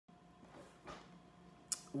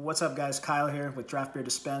What's up, guys? Kyle here with Draft Beer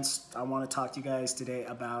Dispensed. I want to talk to you guys today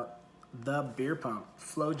about the beer pump,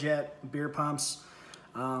 Flojet beer pumps.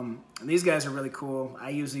 These guys are really cool. I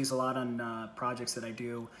use these a lot on projects that I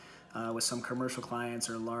do with some commercial clients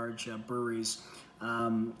or large breweries,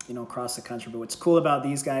 across the country. But what's cool about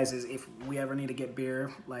these guys is if we ever need to get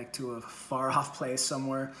beer, like to a far off place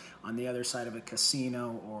somewhere on the other side of a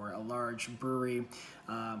casino or a large brewery,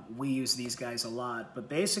 we use these guys a lot. But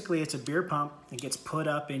basically, it's a beer pump. It gets put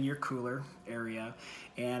up in your cooler area,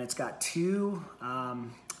 and it's got two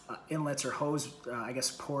inlets or hose,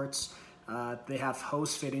 ports. They have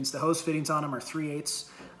hose fittings. The hose fittings on them are 3/8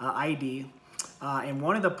 ID. And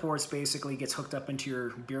one of the ports basically gets hooked up into your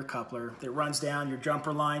beer coupler that runs down your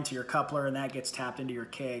jumper line to your coupler, and that gets tapped into your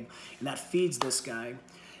keg, and that feeds this guy.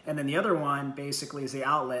 And then the other one basically is the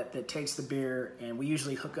outlet that takes the beer, and we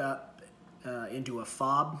usually hook up into a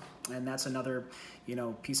fob, and that's another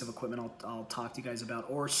piece of equipment I'll talk to you guys about,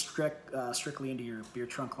 or strictly into your beer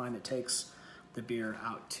trunk line that takes the beer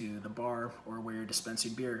out to the bar or where you're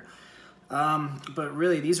dispensing beer. But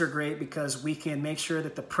really, these are great because we can make sure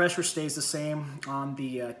that the pressure stays the same on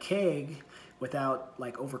the keg without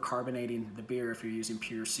like overcarbonating the beer if you're using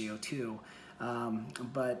pure CO2.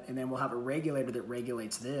 And then we'll have a regulator that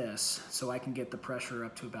regulates this, so I can get the pressure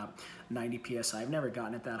up to about 90 psi. I've never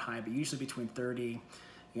gotten it that high, but usually between 30,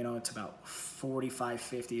 it's about 45,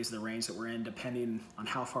 50 is the range that we're in, depending on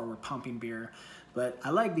how far we're pumping beer. But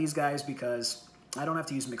I like these guys because I don't have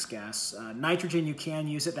to use mixed gas. Nitrogen, you can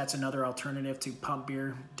use it. That's another alternative to pump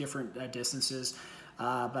beer different distances.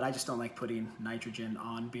 But I just don't like putting nitrogen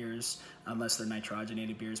on beers unless they're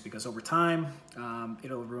nitrogenated beers, because over time,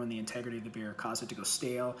 it'll ruin the integrity of the beer, cause it to go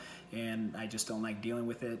stale, and I just don't like dealing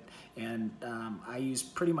with it. And I use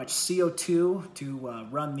pretty much CO2 to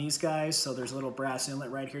run these guys. So there's a little brass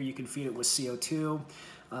inlet right here. You can feed it with CO2.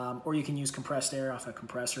 Or you can use compressed air off a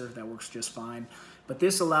compressor. That works just fine. But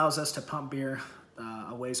this allows us to pump beer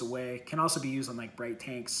a ways away. Can also be used on like bright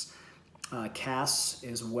tanks, casks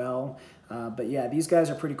as well. But yeah, these guys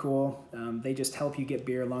are pretty cool. They just help you get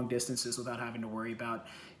beer long distances without having to worry about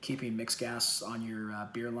keeping mixed gas on your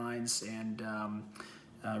beer lines. And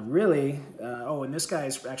and this guy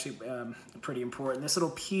is actually pretty important. This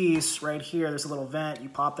little piece right here, there's a little vent. You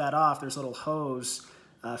pop that off, there's a little hose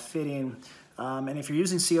fitting. And if you're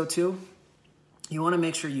using CO2, you want to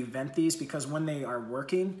make sure you vent these, because when they are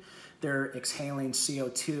working, they're exhaling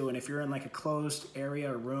CO2. And if you're in like a closed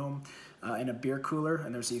area or room in a beer cooler,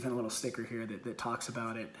 and there's even a little sticker here that talks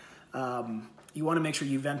about it, you want to make sure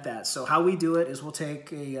you vent that. So how we do it is we'll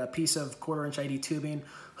take a piece of 1/4" ID tubing,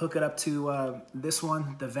 hook it up to this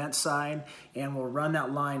one, the vent side, and we'll run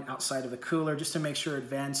that line outside of the cooler just to make sure it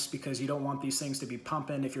vents, because you don't want these things to be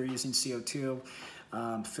pumping if you're using CO2.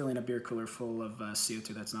 Filling a beer cooler full of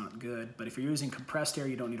CO2, that's not good. But if you're using compressed air,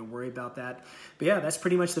 you don't need to worry about that. But yeah, that's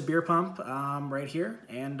pretty much the beer pump right here.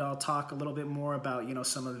 And I'll talk a little bit more about,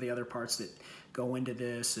 some of the other parts that go into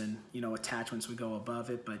this, and, attachments would go above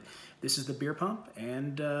it. But this is the beer pump.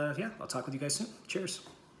 And yeah, I'll talk with you guys soon. Cheers.